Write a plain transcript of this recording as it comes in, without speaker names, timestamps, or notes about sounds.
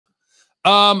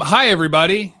Hi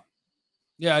everybody.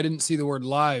 Yeah, I didn't see the word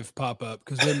live pop up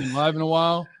because we haven't been live in a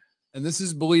while. And this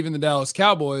is Bleav in the Dallas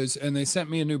Cowboys, and they sent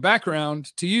me a new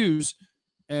background to use,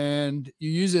 and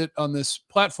you use it on this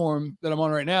platform that I'm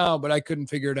on right now, but I couldn't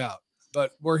figure it out.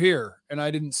 But we're here, and I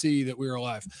didn't see that we were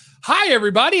live. Hi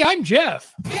everybody, I'm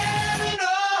Jeff.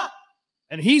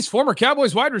 And he's former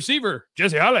Cowboys wide receiver,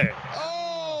 Jesse Holley.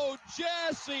 Oh,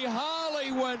 Jesse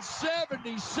Holley went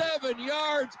 77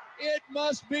 yards. It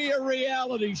must be a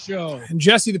reality show. And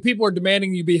Jesse, the people are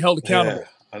demanding you be held accountable. Yeah,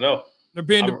 I know.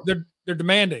 They're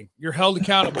demanding you're held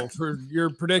accountable for your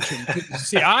prediction.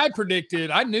 See, I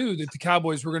knew that the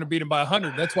Cowboys were going to beat them by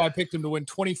 100. That's why I picked them to win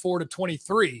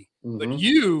 24-23. But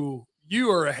you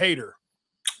are a hater.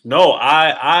 No,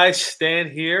 I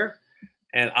stand here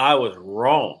and I was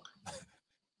wrong.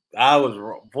 I was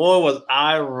wrong. Boy, was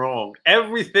I wrong.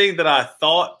 Everything that I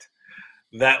thought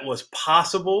that was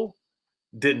possible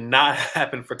did not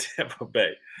happen for Tampa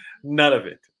Bay. None of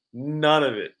it. None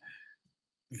of it.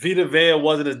 Vita Vea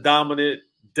wasn't as dominant.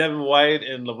 Devin White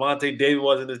and Levante David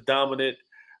wasn't as dominant.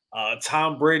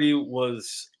 Tom Brady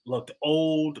looked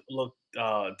old, looked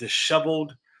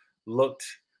disheveled, looked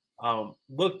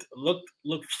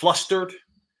flustered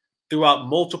throughout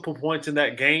multiple points in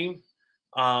that game.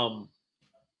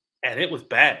 And it was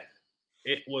bad.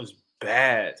 It was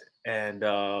bad. And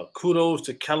kudos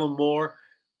to Kellen Moore.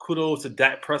 Kudos to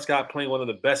Dak Prescott playing one of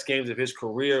the best games of his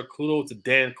career. Kudos to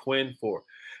Dan Quinn for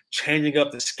changing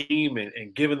up the scheme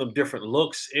and giving them different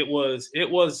looks. It was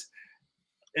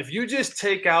if you just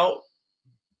take out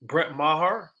Brett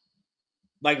Maher,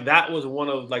 that was one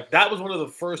of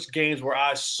the first games where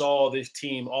I saw this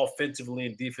team offensively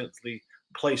and defensively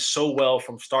play so well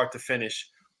from start to finish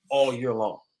all year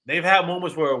long. They've had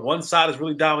moments where one side has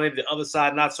really dominated, the other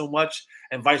side not so much,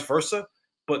 and vice versa.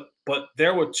 But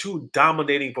there were two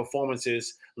dominating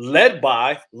performances led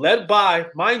by,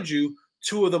 mind you,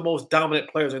 two of the most dominant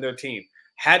players in their team.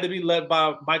 Had to be led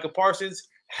by Micah Parsons,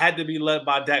 had to be led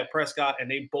by Dak Prescott, and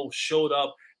they both showed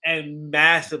up and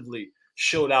massively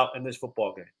showed out in this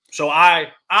football game. So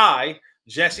I,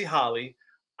 Jesse Holley,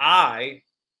 I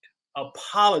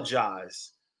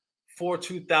apologize for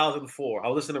 2004. I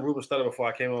was listening to Ruben Studdard before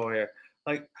I came over here.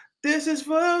 This is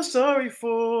what I'm sorry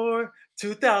for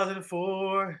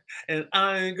 2004, and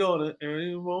I ain't gonna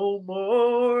earn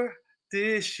more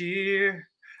this year.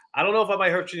 I don't know if I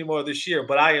might hurt you anymore this year,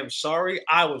 but I am sorry.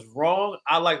 I was wrong.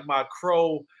 I like my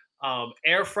crow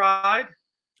air fried.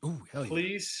 Ooh, hell yeah.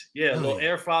 Please. Yeah, a little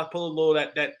air fried. Put a little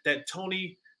that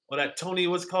Tony, or that Tony,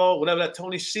 what's called? Whatever that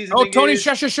Tony seasoning is. Oh, Tony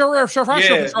Shasha.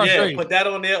 Yeah, put that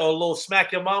on there, or a little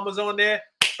smack your mamas on there.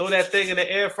 Throw that thing in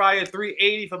the air fryer,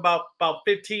 380 for about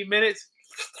 15 minutes.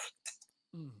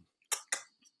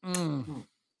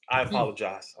 I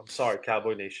apologize. I'm sorry,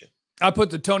 Cowboy Nation. I put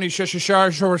the Tony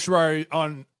Shashashar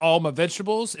on all my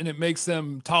vegetables, and it makes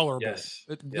them tolerable. Yes.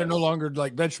 They're no longer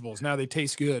like vegetables. Now they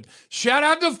taste good. Shout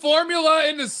out to Formula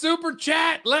in the super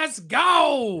chat. Let's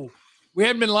go. We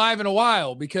hadn't been live in a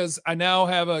while because I now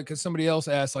have because somebody else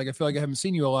asked, I feel like I haven't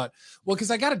seen you a lot. Well,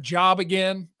 because I got a job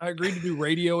again. I agreed to do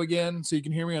radio again, so you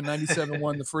can hear me on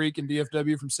 97.1 The Freak and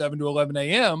DFW from 7 to 11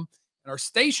 a.m. And our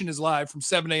station is live from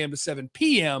 7 a.m. to 7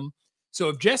 p.m. So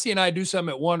if Jesse and I do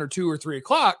something at 1 or 2 or 3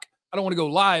 o'clock, I don't want to go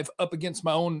live up against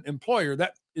my own employer.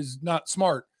 That is not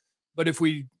smart. But if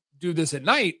we do this at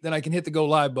night, then I can hit the go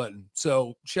live button.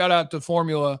 So shout out to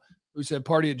Formula, who said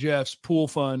party at Jeff's pool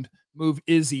fund. Move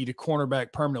Izzy to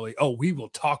cornerback permanently. Oh, we will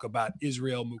talk about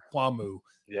Israel Mukwamu.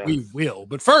 Yeah. We will.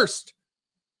 But first,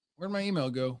 where'd my email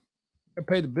go? I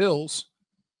pay the bills.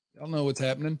 Y'all know what's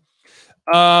happening.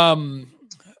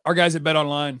 Our guys at Bet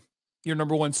Online, your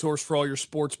number one source for all your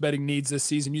sports betting needs this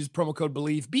season. Use the promo code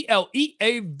Bleav,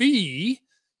 BLEAV,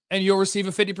 and you'll receive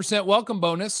a 50% welcome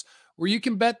bonus where you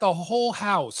can bet the whole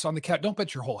house on the couch. Don't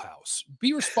bet your whole house.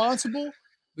 Be responsible.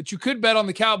 But you could bet on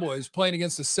the Cowboys playing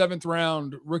against a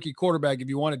 7th-round rookie quarterback if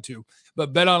you wanted to.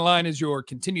 But BetOnline is your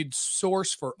continued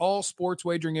source for all sports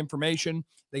wagering information.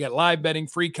 They got live betting,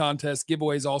 free contests,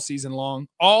 giveaways all season long.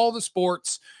 All the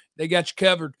sports, they got you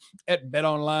covered at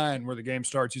BetOnline, where the game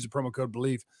starts. Use the promo code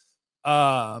Bleav.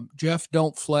 Jeff,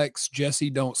 don't flex. Jesse,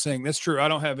 don't sing. That's true. I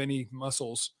don't have any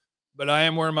muscles, but I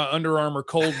am wearing my Under Armour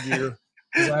cold gear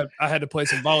because I had to play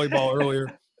some volleyball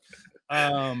earlier.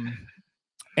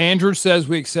 Andrew says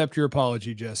we accept your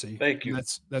apology, Jesse. Thank you.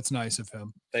 That's nice of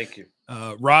him. Thank you.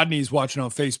 Rodney's watching on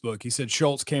Facebook. He said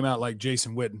Schultz came out like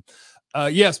Jason Witten.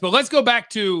 Yes, but let's go back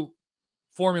to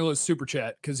Formula's super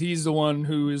chat because he's the one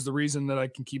who is the reason that I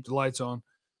can keep the lights on.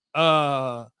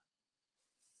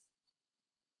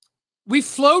 We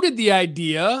floated the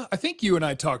idea, I think you and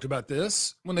I talked about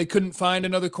this, when they couldn't find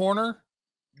another corner,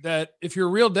 that if you're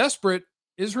real desperate,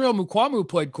 Israel Mukuamu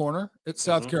played corner at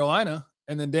South Carolina,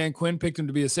 and then Dan Quinn picked him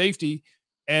to be a safety.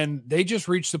 And they just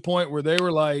reached the point where they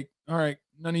were like, all right,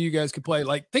 none of you guys could play.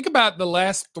 Like, think about the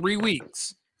last 3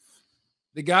 weeks.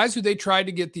 The guys who they tried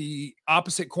to get the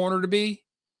opposite corner to be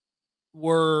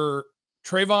were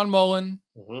Trayvon Mullen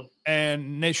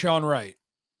and Nashawn Wright.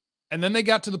 And then they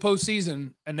got to the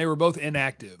postseason, and they were both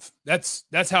inactive. That's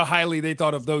how highly they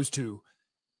thought of those two.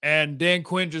 And Dan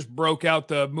Quinn just broke out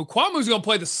the Mukuamu's going to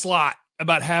play the slot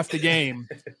about half the game.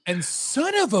 And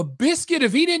son of a biscuit,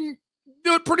 if he didn't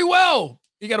do it pretty well.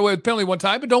 He got away with penalty one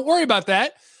time, but don't worry about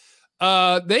that.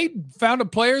 They found a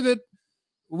player that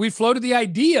we floated the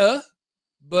idea,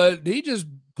 but he just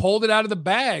pulled it out of the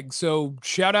bag. So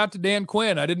shout out to Dan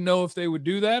Quinn. I didn't know if they would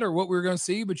do that or what we were going to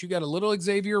see, but you got a little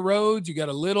Xavier Rhodes, you got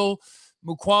a little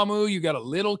Mukuamu, you got a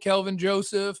little Kelvin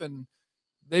Joseph, and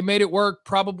they made it work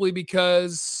probably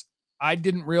because I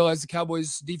didn't realize the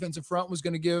Cowboys defensive front was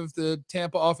going to give the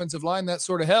Tampa offensive line that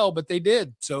sort of hell, but they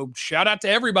did. So shout out to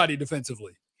everybody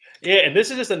defensively. Yeah, and this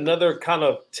is just another kind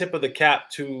of tip of the cap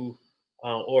to,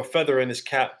 or feather in his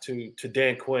cap to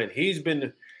Dan Quinn. He's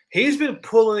been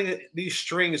pulling these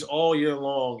strings all year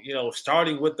long. You know,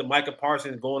 starting with the Micah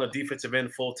Parsons going to defensive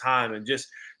end full time, and just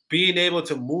being able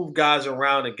to move guys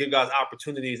around and give guys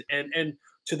opportunities. And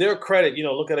to their credit, you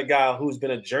know, look at a guy who's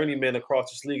been a journeyman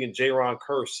across this league, and Jaron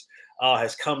Kearse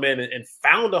has come in and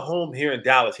found a home here in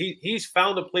Dallas. He's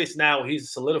found a place now.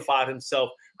 He's solidified himself,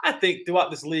 I think,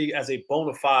 throughout this league as a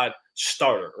bona fide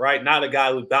starter, right? Not a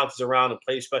guy who bounces around and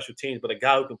plays special teams, but a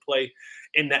guy who can play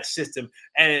in that system.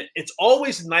 And it's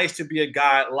always nice to be a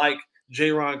guy like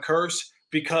Jaron Kearse,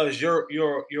 because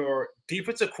your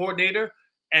defensive coordinator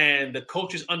and the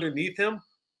coaches underneath him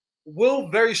will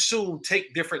very soon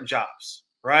take different jobs,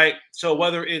 right? So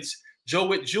whether it's Joe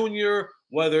Witt Jr.,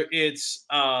 whether it's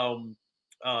Durden,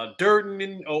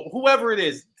 or whoever it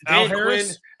is, Dan Quinn,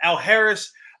 Al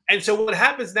Harris. And so what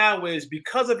happens now is,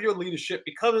 because of your leadership,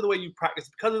 because of the way you practice,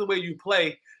 because of the way you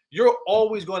play, you're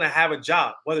always going to have a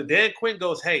job. Whether Dan Quinn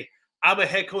goes, hey, I'm a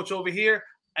head coach over here,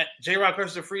 J-Rod Kearse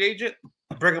is a free agent,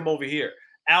 bring him over here.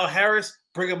 Al Harris,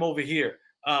 bring him over here.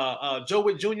 Joe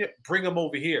Witt Jr., bring him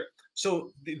over here.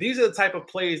 So these are the type of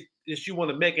plays that you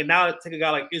want to make. And now take a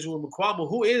guy like Israel Mukuamu,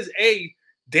 who is a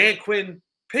Dan Quinn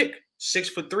pick,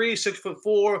 6'3",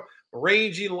 6'4",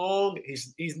 rangy, long.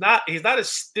 He's not as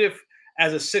stiff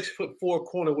as a 6'4"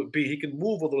 corner would be. He can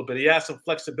move a little bit. He has some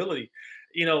flexibility,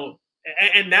 you know.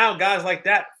 And now guys like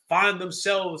that find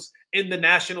themselves in the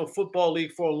National Football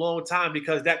League for a long time,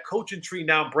 because that coaching tree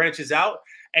now branches out,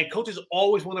 and coaches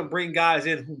always want to bring guys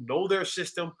in who know their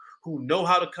system, who know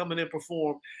how to come in and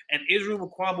perform. And Israel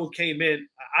Mukuamu came in.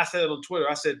 I said it on Twitter.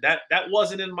 I said that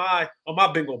wasn't on my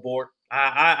bingo board.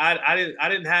 I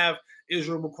didn't have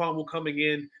Israel Mukuamu coming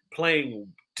in playing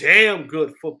damn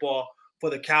good football for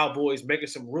the Cowboys, making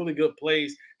some really good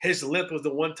plays. His length was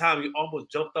the one time he almost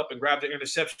jumped up and grabbed an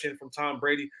interception from Tom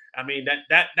Brady. I mean,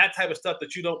 that type of stuff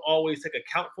that you don't always take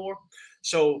account for.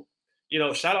 So, you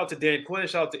know, shout out to Dan Quinn,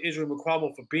 shout out to Israel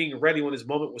Mukuamu for being ready when his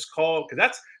moment was called,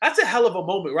 because that's a hell of a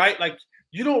moment, right? Like,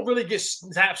 you don't really get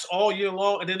snaps all year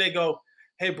long, and then they go,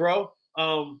 hey, bro,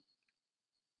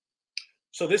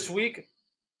 so this week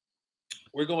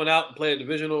we're going out and play a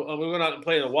divisional. We're going out and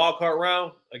play in a wild card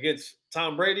round against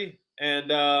Tom Brady. And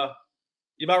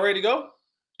you about ready to go?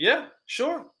 Yeah,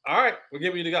 sure. All right, we're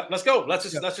giving you the go. Let's go.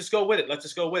 Let's just go with it. Let's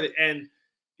just go with it. And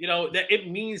you know that it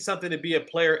means something to be a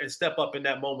player and step up in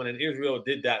that moment. And Israel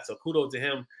did that. So kudos to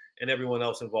him and everyone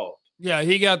else involved. Yeah,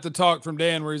 he got the talk from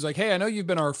Dan where he's like, "Hey, I know you've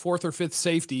been our 4th or 5th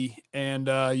safety, and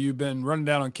you've been running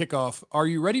down on kickoff. Are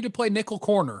you ready to play nickel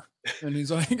corner?" And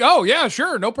he's like, "Oh yeah,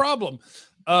 sure, no problem."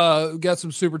 Got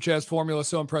some super chats formula.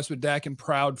 So impressed with Dak and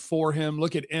proud for him.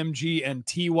 Look at MG and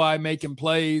TY making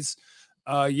plays.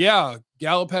 Yeah,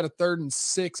 Gallup had a 3rd and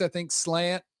 6, I think,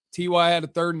 slant. TY had a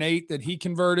 3rd and 8 that he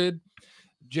converted.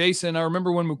 Jason, I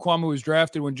remember when Mukuamu was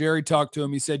drafted, when Jerry talked to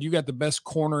him, he said, "You got the best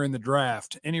corner in the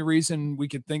draft." Any reason we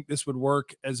could think this would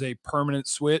work as a permanent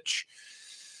switch?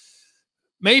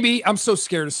 Maybe. I'm so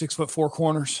scared of 6'4"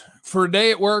 corners. For a day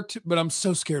it worked, but I'm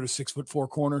so scared of 6'4"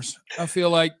 corners. I feel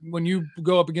like when you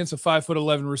go up against a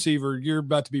 5'11" receiver, you're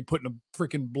about to be put in a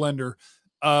freaking blender.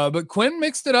 But Quinn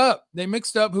mixed it up. They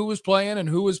mixed up who was playing and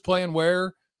who was playing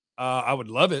where. I would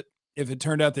love it if it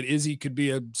turned out that Izzy could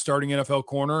be a starting NFL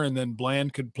corner and then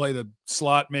Bland could play the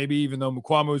slot, maybe, even though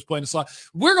Mukuamu was playing the slot.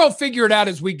 We're going to figure it out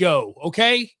as we go,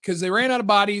 okay? Because they ran out of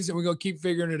bodies, and we're going to keep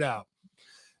figuring it out.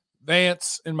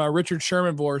 Vance, in my Richard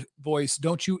Sherman voice,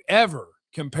 don't you ever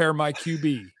compare my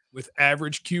QB with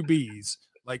average QBs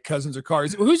like Cousins or Carr.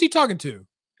 Who's he talking to?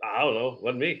 I don't know.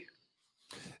 Wasn't me.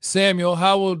 Samuel,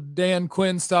 how will Dan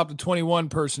Quinn stop the 21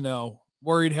 personnel?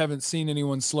 Worried, haven't seen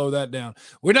anyone slow that down.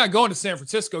 We're not going to San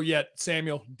Francisco yet,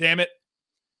 Samuel. Damn it.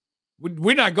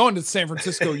 We're not going to San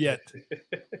Francisco yet.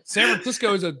 San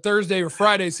Francisco is a Thursday or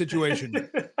Friday situation.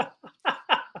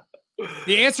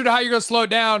 The answer to how you're going to slow it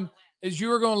down is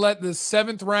you are going to let the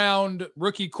 7th round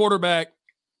rookie quarterback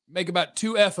make about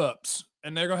 2 F-ups,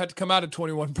 and they're going to have to come out of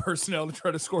 21 personnel to try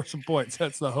to score some points.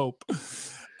 That's the hope.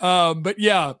 But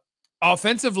yeah,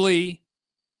 offensively,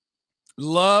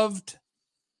 loved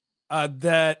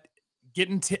that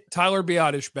getting Tyler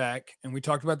Biadasz back, and we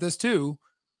talked about this too,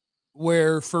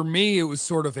 where for me it was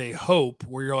sort of a hope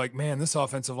where you're like, man, this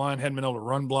offensive line hadn't been able to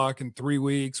run block in 3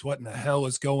 weeks. What in the hell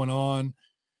is going on?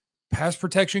 Pass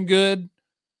protection good.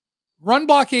 Run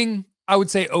blocking, I would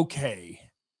say okay.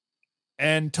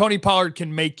 And Tony Pollard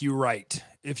can make you right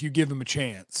if you give him a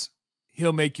chance.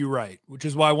 He'll make you right, which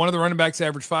is why one of the running backs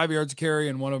averaged 5 yards a carry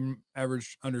and one of them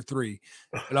averaged under 3.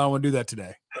 But I don't want to do that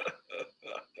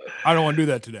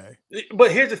today.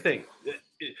 But here's the thing.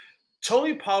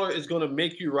 Tony Pollard is going to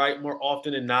make you right more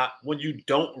often than not when you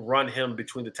don't run him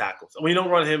between the tackles. When you don't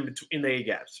run him in the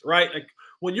A-gaps, right? Like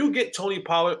when you get Tony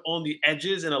Pollard on the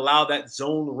edges and allow that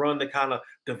zone run to kind of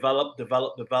develop,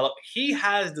 he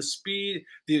has the speed,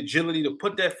 the agility to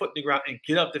put that foot in the ground and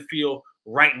get up the field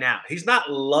right now. He's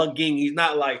not lugging. He's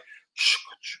not like,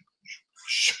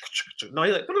 no,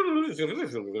 he's like,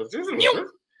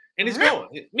 and he's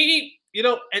going. You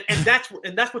know, and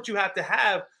that's what you have to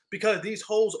have, because these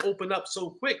holes open up so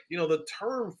quick. You know, the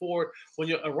term for when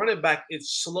you're a running back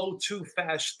is slow to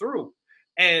fast through.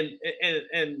 And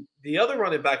the other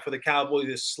running back for the Cowboys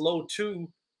is slow to,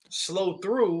 slow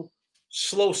through,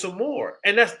 slow some more.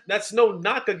 And that's no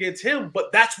knock against him,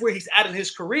 but that's where he's at in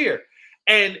his career.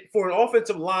 And for an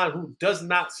offensive line who does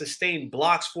not sustain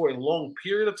blocks for a long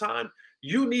period of time,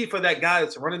 you need for that guy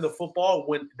that's running the football,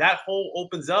 when that hole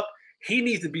opens up, he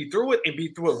needs to be through it and be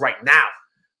through it right now.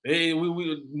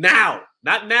 Now,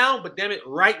 not now, but damn it,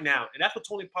 right now. And that's what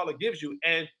Tony Pollard gives you.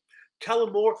 And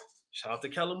Kellen Moore, shout out to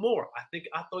Kellen Moore.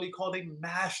 I thought he called a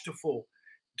masterful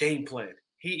game plan.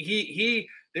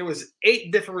 There was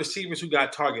 8 different receivers who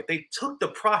got targeted. They took the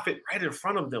profit right in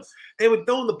front of them. They were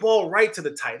throwing the ball right to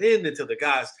the tight end and to the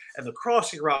guys and the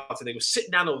crossing routes, and they were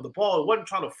sitting down over the ball. It wasn't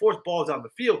trying to force balls down the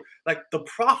field. Like the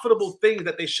profitable things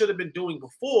that they should have been doing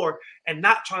before and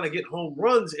not trying to get home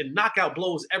runs and knockout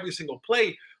blows every single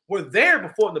play were there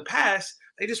before in the past.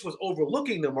 They just was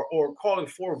overlooking them or calling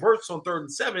 4 verts on 3rd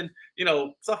and 7, you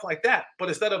know, stuff like that. But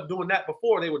instead of doing that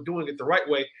before, they were doing it the right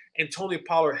way. And Tony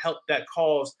Pollard helped that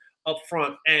cause up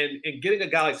front. And getting a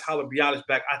guy like Tyler Biadasz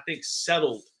back, I think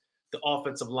settled the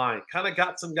offensive line. Kind of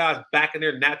got some guys back in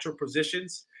their natural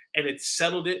positions, and it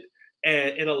settled it.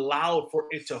 And it allowed for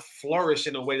it to flourish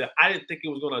in a way that I didn't think it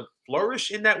was going to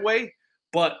flourish in that way.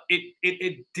 But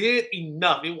it did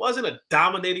enough. It wasn't a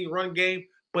dominating run game,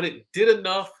 but it did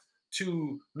enough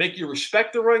to make you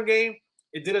respect the run game.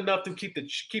 It did enough to keep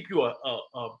you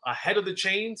ahead of the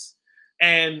chains.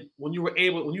 And when you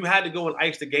had to go and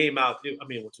ice the game out,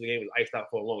 once the game was iced out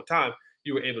for a long time,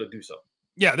 you were able to do so.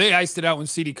 Yeah, they iced it out when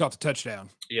CD caught the touchdown.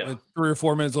 Yeah. With 3 or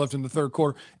 4 minutes left in the 3rd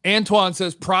quarter. Antoine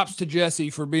says, props to Jesse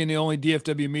for being the only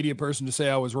DFW media person to say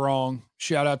I was wrong.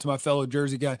 Shout out to my fellow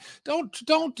Jersey guy. Don't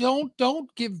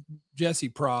give Jesse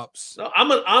props. No,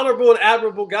 I'm an honorable and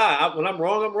admirable guy. When I'm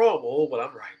wrong, I'm wrong. Oh, but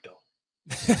I'm right though.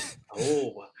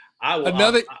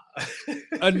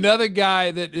 Another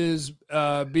guy that is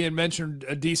being mentioned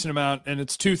a decent amount, and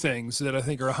it's 2 things that I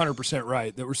think are 100%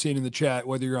 right that we're seeing in the chat,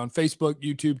 whether you're on Facebook,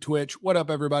 YouTube, Twitch. What up,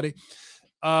 everybody?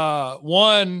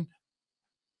 One,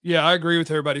 yeah, I agree with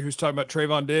everybody who's talking about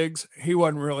Trayvon Diggs. He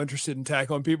wasn't real interested in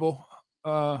tackling people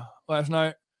last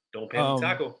night. Don't pay him to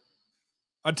tackle.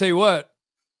 I'll tell you what,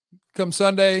 come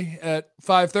Sunday at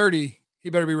 5:30, he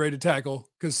better be ready to tackle,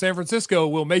 because San Francisco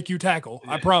will make you tackle.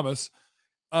 Yeah. I promise.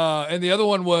 And the other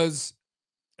one was,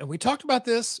 and we talked about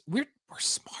this, we're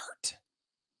smart.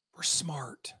 We're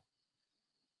smart.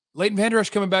 Leighton Vander Esch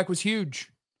coming back was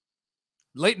huge.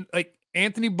 Leighton, like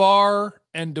Anthony Barr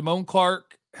and Damone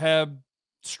Clark have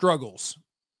struggles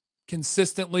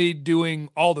consistently doing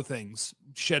all the things,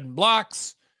 shedding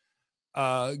blocks,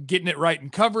 getting it right in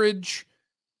coverage.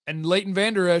 And Leighton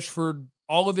Vander Esch, for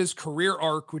all of his career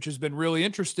arc, which has been really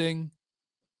interesting,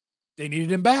 they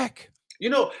needed him back. You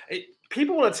know,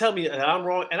 people want to tell me that I'm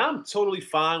wrong, and I'm totally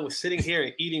fine with sitting here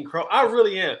and eating crow. I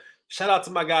really am. Shout out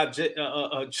to my guy,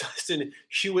 Justin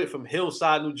Hewitt from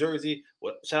Hillside, New Jersey.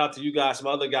 Shout out to you guys, some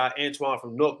other guy, Antoine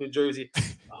from Newark, New Jersey.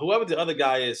 Whoever the other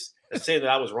guy is that's saying that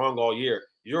I was wrong all year,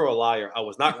 you're a liar. I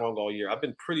was not wrong all year. I've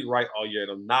been pretty right all year,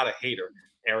 and I'm not a hater,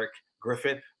 Eric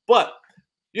Griffin. But,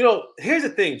 you know, here's the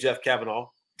thing, Jeff Cavanaugh.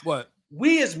 What?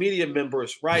 We as media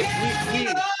members, right,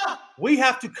 We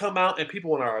have to come out and people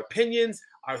want our opinions,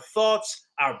 our thoughts,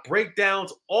 our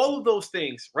breakdowns, all of those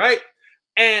things, right?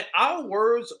 And our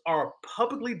words are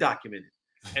publicly documented,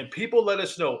 and people let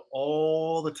us know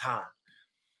all the time.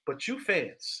 But you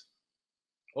fans,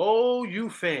 oh, you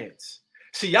fans,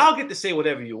 see, y'all get to say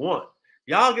whatever you want.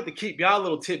 Y'all get to keep y'all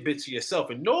little tidbits to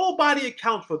yourself, and nobody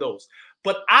accounts for those.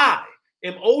 But I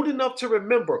am old enough to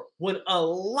remember when a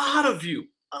lot of you,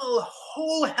 a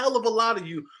whole hell of a lot of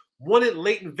you, wanted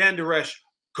Leighton Vander Esch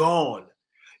gone.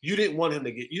 You didn't want him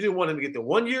to get the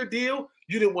 1-year deal.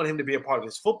 You didn't want him to be a part of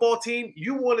this football team.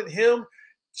 You wanted him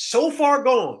so far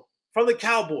gone from the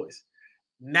Cowboys.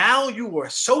 Now you were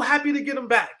so happy to get him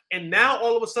back. And now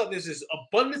all of a sudden there's this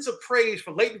abundance of praise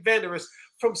for Leighton Vander Esch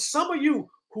from some of you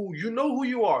who you know who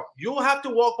you are. You'll have to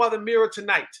walk by the mirror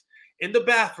tonight in the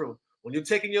bathroom when you're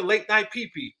taking your late night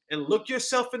pee-pee and look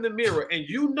yourself in the mirror, and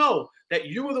you know that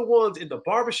you were the ones in the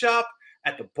barbershop,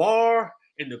 at the bar,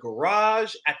 in the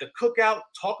garage, at the cookout,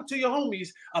 talking to your homies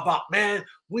about, man,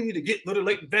 we need to get little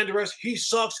Leighton Vander Esch. He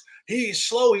sucks. He's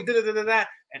slow. He da-da-da-da-da.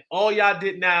 And all y'all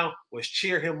did now was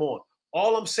cheer him on.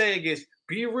 All I'm saying is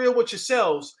be real with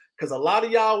yourselves, because a lot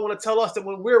of y'all want to tell us that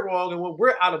when we're wrong and when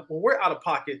we're out of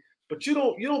pocket, but you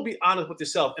don't be honest with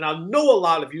yourself. And I know a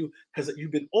lot of you, because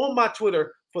you've been on my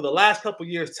Twitter for the last couple of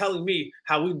years telling me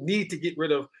how we need to get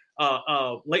rid of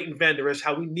Leighton Vander Esch,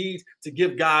 how we need to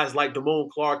give guys like Damone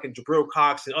Clark and Jabril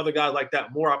Cox and other guys like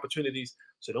that more opportunities.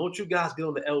 So don't you guys get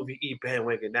on the LVE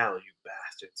bandwagon now, you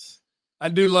bastards. I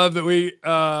do love that we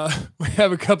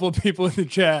have a couple of people in the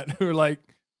chat who are like,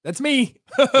 that's me,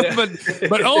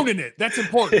 but owning it. That's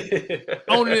important.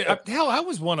 Owning it. Hell, I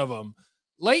was one of them.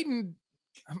 Leighton,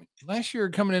 last year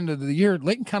coming into the year,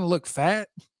 Leighton kind of looked fat,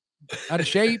 out of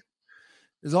shape.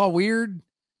 It's all weird.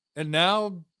 And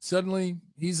now suddenly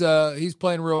he's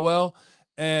playing real well.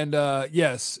 And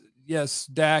yes,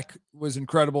 Dak was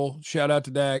incredible. Shout out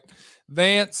to Dak.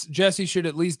 Vance, Jesse should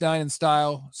at least dine in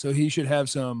style, so he should have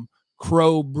some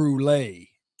crow brulee.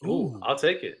 Ooh, I'll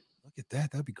take it. Look at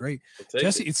that. That'd be great.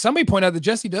 Jesse, somebody point out that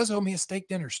Jesse does owe me a steak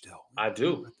dinner still. I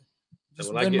do.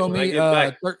 Just Venmo me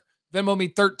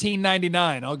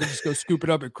 $13.99. I'll just go scoop it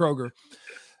up at Kroger.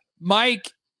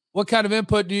 Mike, what kind of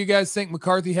input do you guys think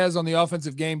McCarthy has on the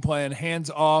offensive game plan, hands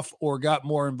off or got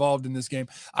more involved in this game?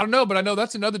 I don't know, but I know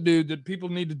that's another dude that people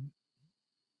need to.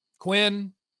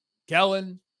 Quinn,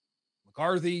 Kellen,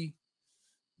 McCarthy,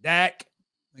 Dak.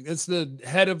 Like, that's the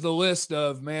head of the list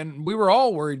of, man, we were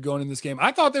all worried going in this game.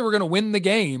 I thought they were going to win the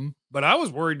game, but I was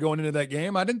worried going into that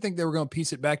game. I didn't think they were going to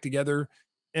piece it back together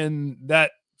in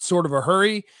that sort of a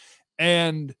hurry.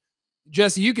 And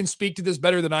Jesse, you can speak to this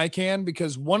better than I can,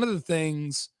 because one of the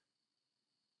things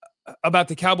about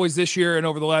the Cowboys this year and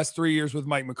over the last 3 years with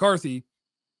Mike McCarthy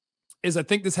is I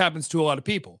think this happens to a lot of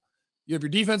people. You have your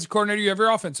defensive coordinator, you have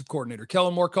your offensive coordinator.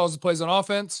 Kellen Moore calls the plays on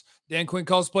offense. Dan Quinn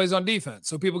calls the plays on defense.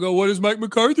 So people go, what does Mike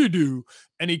McCarthy do?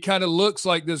 And he kind of looks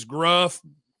like this gruff,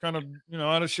 kind of,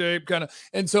 out of shape, kind of.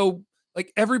 And so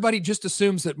like everybody just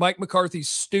assumes that Mike McCarthy's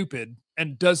stupid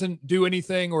and doesn't do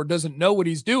anything or doesn't know what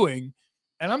he's doing.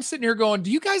 And I'm sitting here going,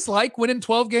 do you guys like winning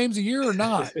 12 games a year or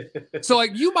not? So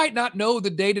like you might not know the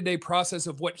day-to-day process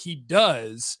of what he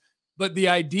does, but the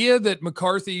idea that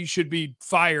McCarthy should be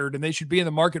fired and they should be in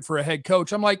the market for a head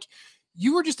coach, I'm like,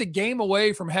 you were just a game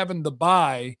away from having the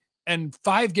bye, and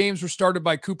 5 games were started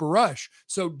by Cooper Rush.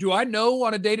 So do I know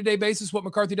on a day-to-day basis what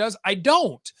McCarthy does? I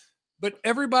don't. But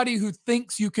everybody who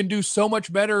thinks you can do so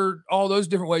much better all those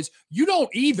different ways, you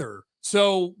don't either.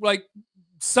 So like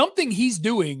something he's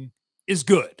doing is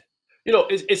good.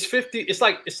 It's 50. It's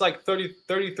like 30,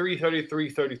 33, 33,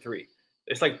 33.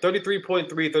 It's like 33.3,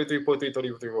 33.3,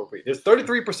 33.3. There's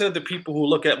 33% of the people who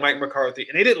look at Mike McCarthy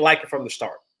and they didn't like it from the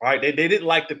start, right? They didn't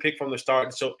like the pick from the start.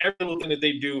 And so every little thing that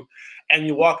they do, and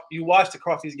you watch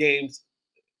across these games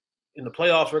in the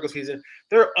playoffs, regular season,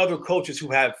 there are other coaches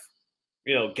who have,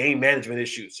 game management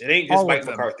issues. It ain't just all Mike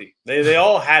McCarthy. They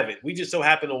all have it. We just so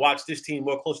happen to watch this team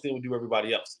more closely than we do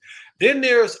everybody else. Then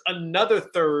there's another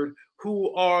third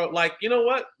who are like, you know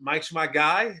what? Mike's my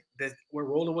guy. That we're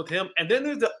rolling with him. And then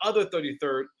there's the other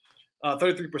 33%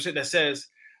 that says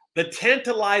the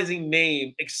tantalizing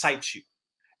name excites you.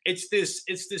 It's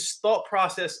this thought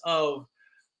process of,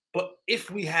 but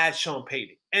if we had Sean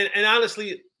Payton, and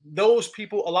honestly, a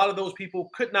lot of those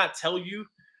people could not tell you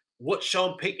what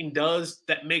Sean Payton does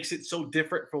that makes it so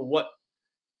different from what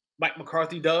Mike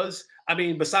McCarthy does. I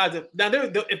mean, besides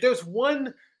if there's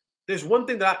one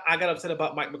thing that I got upset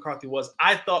about Mike McCarthy was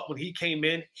I thought when he came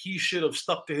in, he should have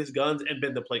stuck to his guns and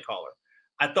been the play caller.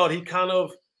 I thought he kind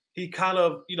of, he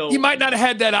might not have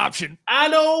had that option. I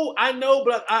know,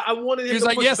 but I wanted him to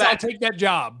push back. Yes, I'll take that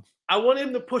job. I wanted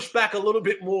him to push back a little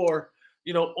bit more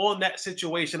on that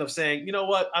situation of saying, you know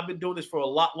what, I've been doing this for a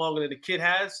lot longer than the kid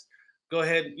has. Go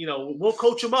ahead, we'll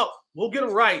coach him up. We'll get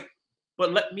him right.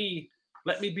 But let me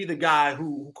be the guy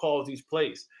who calls these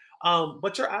plays.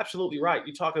 But you're absolutely right.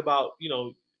 You talk about,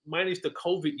 minus the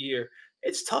COVID year,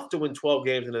 it's tough to win 12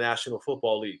 games in the National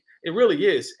Football League. It really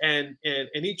is. And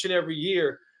each and every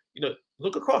year,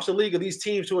 look across the league of these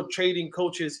teams who are trading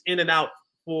coaches in and out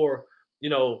for,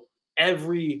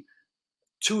 every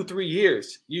 2-3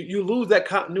 years. You lose that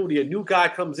continuity. A new guy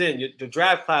comes in. The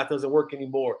draft class doesn't work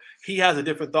anymore. He has a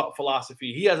different thought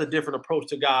philosophy. He has a different approach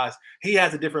to guys. He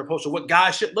has a different approach to what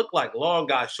guys should look like. Long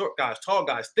guys, short guys, tall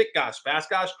guys, thick guys, fast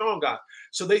guys, strong guys.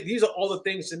 So these are all the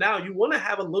things. So now you want to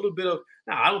have a little bit of –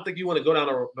 now, I don't think you want to go down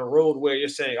the road where you're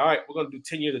saying, all right, we're going to do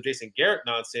 10 years of Jason Garrett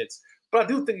nonsense. But I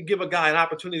do think you give a guy an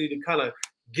opportunity to kind of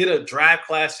get a draft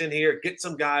class in here, get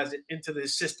some guys into the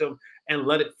system, and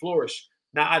let it flourish.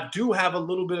 Now, I do have a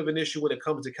little bit of an issue when it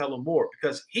comes to Kellen Moore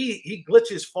because he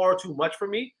glitches far too much for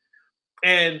me.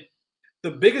 And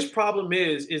the biggest problem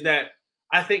is that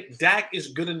I think Dak is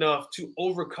good enough to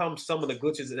overcome some of the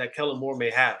glitches that Kellen Moore may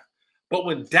have. But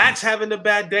when Dak's having a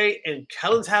bad day and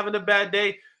Kellen's having a bad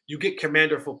day, you get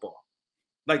commander football.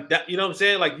 Like that, you know what I'm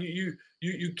saying? Like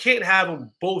you can't have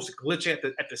them both glitching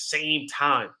at the same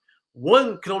time.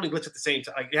 One can only glitch at the same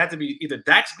time. Like it has to be either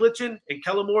Dak's glitching and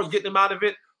Kellen Moore's getting him out of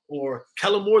it, or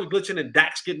Kellen Moore's glitching and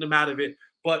Dak's getting them out of it.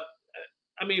 But,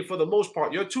 I mean, for the most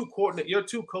part, your two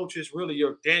coaches, really,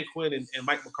 your Dan Quinn and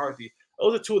Mike McCarthy,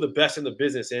 those are two of the best in the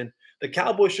business. And the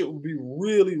Cowboys should be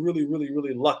really, really, really,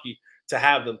 really lucky to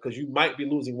have them because you might be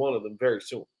losing one of them very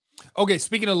soon. Okay,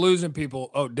 speaking of losing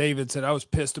people, David said, I was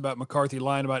pissed about McCarthy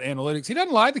lying about analytics. He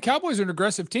doesn't lie. The Cowboys are an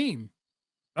aggressive team.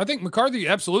 I think McCarthy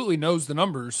absolutely knows the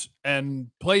numbers and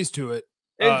plays to it.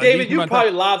 And David, you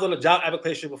probably lied on a job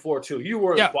application before too. You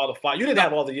weren't qualified. You didn't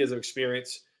have all the years of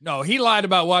experience. No, he lied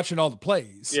about watching all the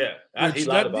plays. Yeah, he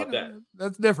lied about that.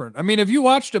 That's different. I mean, if you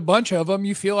watched a bunch of them,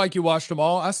 you feel like you watched them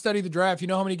all. I study the draft. You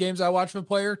know how many games I watch from a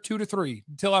player? 2 to 3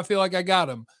 until I feel like I got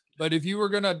him. But if you were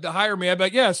going to hire me, I'd be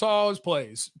like, yeah, I saw all his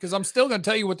plays because I'm still going to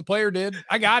tell you what the player did.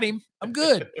 I got him. I'm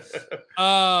good.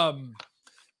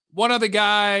 One other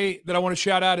guy that I want to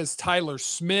shout out is Tyler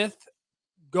Smith.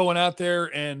 Going out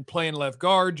there and playing left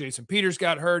guard. Jason Peters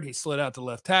got hurt. He slid out to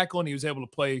left tackle, and he was able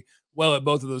to play well at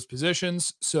both of those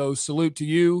positions. So salute to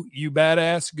you. You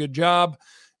badass. Good job.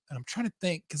 And I'm trying to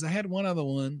think because I had one other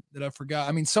one that I forgot.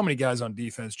 I mean, so many guys on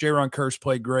defense. Jaron Kearse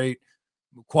played great.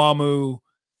 Mukwamu,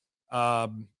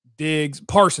 Diggs,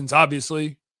 Parsons,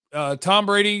 obviously. Tom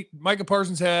Brady, Micah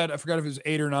Parsons had, I forgot if it was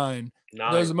 8 or 9.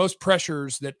 Those are the most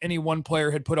pressures that any one player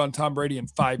had put on Tom Brady in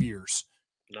 5 years.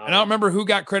 And I don't remember who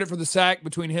got credit for the sack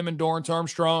between him and Dorrance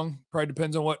Armstrong. Probably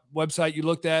depends on what website you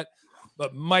looked at.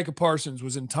 But Micah Parsons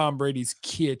was in Tom Brady's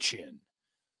kitchen.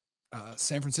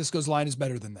 San Francisco's line is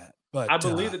better than that. But I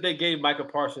believe that they gave Micah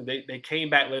Parsons, they came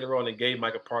back later on and gave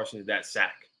Micah Parsons that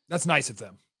sack. That's nice of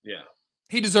them. Yeah.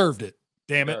 He deserved it.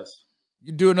 Damn it. Yes.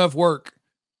 You do enough work.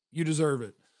 You deserve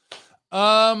it.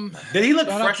 Did he look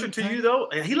fresher to you, though?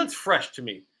 He looks fresh to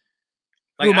me.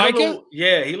 Like, who, Micah?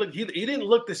 Yeah, he didn't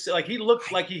look this like he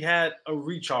looked like he had a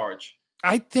recharge.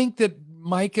 I think that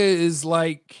Micah is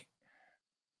like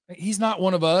he's not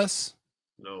one of us.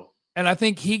 No. And I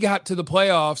think he got to the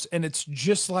playoffs and it's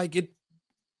just like it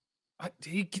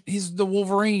he's the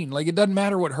Wolverine. Like it doesn't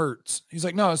matter what hurts. He's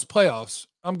like, no, it's playoffs.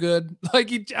 I'm good.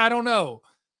 Like I don't know.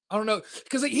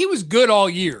 Because he was good all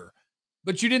year.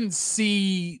 But you didn't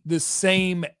see the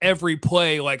same every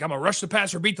play. Like, I'm going to rush the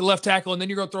passer, beat the left tackle, and then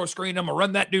you're going to throw a screen. I'm going to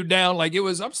run that dude down. Like,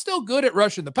 I'm still good at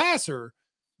rushing the passer,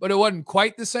 but it wasn't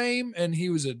quite the same. And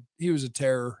he was a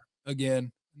terror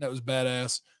again. That was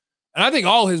badass. And I think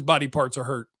all his body parts are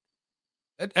hurt.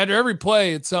 At every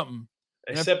play, it's something.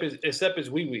 Except his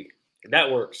wee-wee.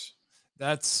 That works.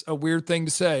 That's a weird thing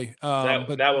to say. That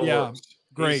one works.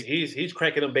 Great. He's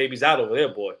cranking them babies out over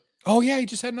there, boy. Oh yeah, he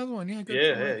just had another one. Yeah, good.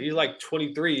 Yeah. He's like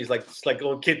 23. He's like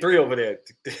going kid 3 over there.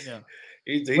 Yeah,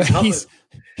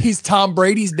 he's Tom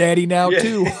Brady's daddy now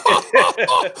too.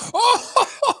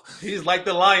 He's like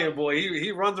the lion boy.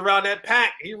 He runs around that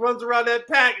pack.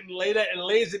 And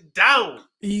lays it down.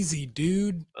 Easy,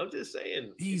 dude. I'm just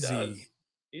saying. Easy.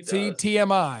 He does. See,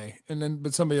 TMI,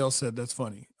 but somebody else said that's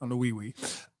funny on the wee.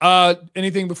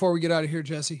 Anything before we get out of here,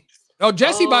 Jesse? Oh,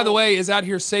 Jesse, by the way, is out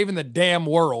here saving the damn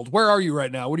world. Where are you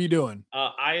right now? What are you doing?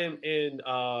 I am in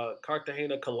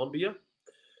Cartagena, Colombia.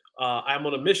 I'm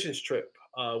on a missions trip.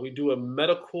 We do a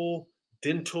medical,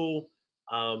 dental,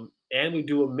 and we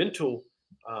do a mental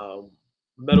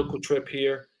medical trip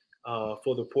here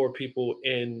for the poor people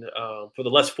for the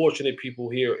less fortunate people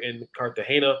here in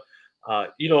Cartagena.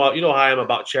 you know how I am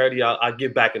about charity. I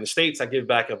give back in the States. I give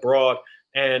back abroad.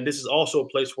 And this is also a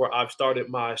place where I've started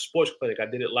my sports clinic. I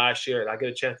did it last year, and I get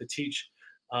a chance to teach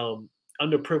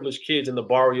underprivileged kids in the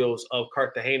barrios of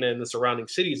Cartagena and the surrounding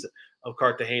cities of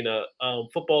Cartagena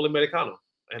football Americano.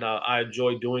 And I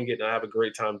enjoy doing it, and I have a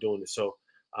great time doing it. So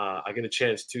I get a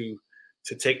chance to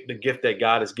take the gift that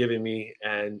God has given me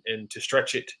and to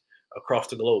stretch it across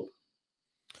the globe.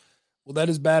 Well, that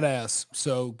is badass.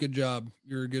 So good job.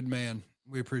 You're a good man.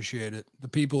 We appreciate it. The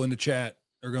people in the chat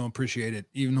are going to appreciate it.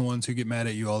 Even the ones who get mad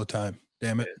at you all the time.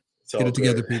 Damn it. Get it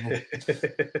together, people.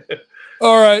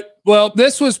 All right. Well,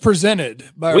 this was presented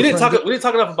by. We didn't talk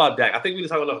enough about Dak. I think we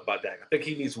didn't talk enough about Dak. I think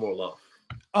he needs more love.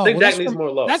 I think Dak needs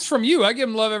more love. That's from you. I give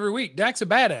him love every week. Dak's a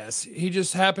badass. He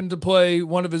just happened to play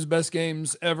one of his best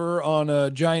games ever on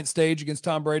a giant stage against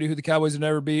Tom Brady, who the Cowboys have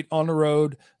never beat, on the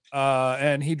road.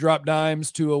 And he dropped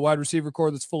dimes to a wide receiver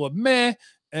core that's full of meh.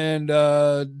 And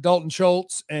Dalton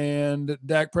Schultz and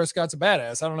Dak Prescott's a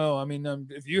badass. I don't know. I mean,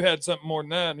 if you had something more than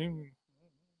that.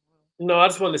 No, I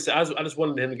just wanted to say, I just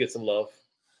wanted him to get some love.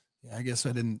 Yeah, I guess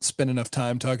I didn't spend enough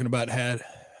time talking about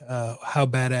how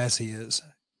badass he is.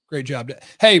 Great job.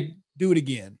 Hey, do it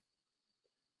again.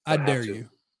 I dare you.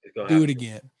 Do it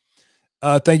again.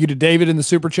 Thank you to David in the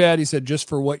super chat. He said, just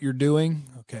for what you're doing.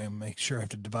 Okay, make sure I have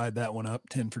to divide that one up.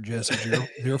 10 for Jesse,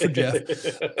 0 for Jeff.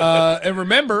 And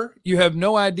remember, you have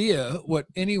no idea what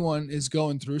anyone is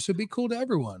going through, so be cool to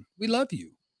everyone. We love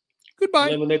you. Goodbye.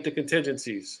 Eliminate the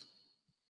contingencies.